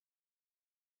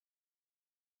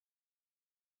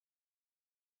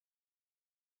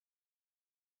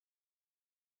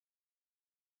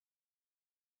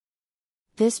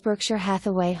This Berkshire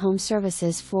Hathaway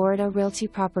HomeServices Florida Realty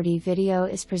property video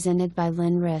is presented by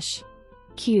Lynn Risch.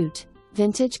 Cute,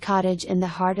 vintage cottage in the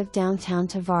heart of downtown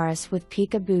Tavares with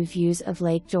peekaboo views of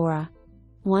Lake Dora.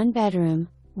 1 bedroom,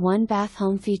 1 bath.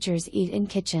 Home features eat-in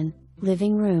kitchen,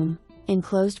 living room,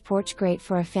 enclosed porch, great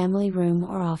for a family room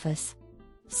or office.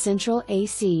 Central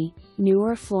AC,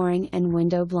 newer flooring and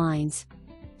window blinds.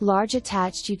 Large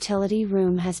attached utility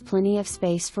room has plenty of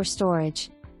space for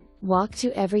storage. Walk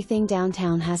to everything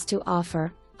downtown has to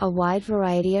offer: a wide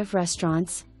variety of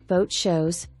restaurants, boat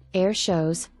shows, air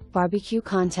shows, barbecue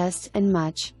contests, and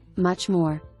much, much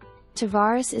more.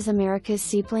 Tavares is America's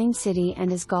seaplane city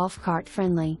and is golf cart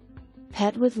friendly.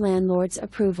 Pet with landlord's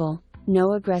approval,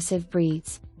 no aggressive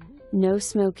breeds. No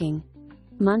smoking.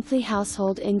 Monthly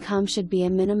household income should be a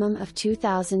minimum of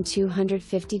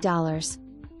 $2,250.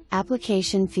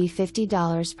 Application fee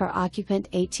 $50 per occupant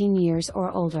 18 years or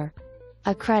older.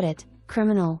 A credit,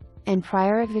 criminal, and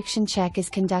prior eviction check is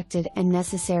conducted and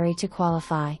necessary to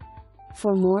qualify.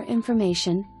 For more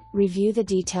information, review the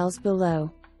details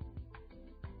below.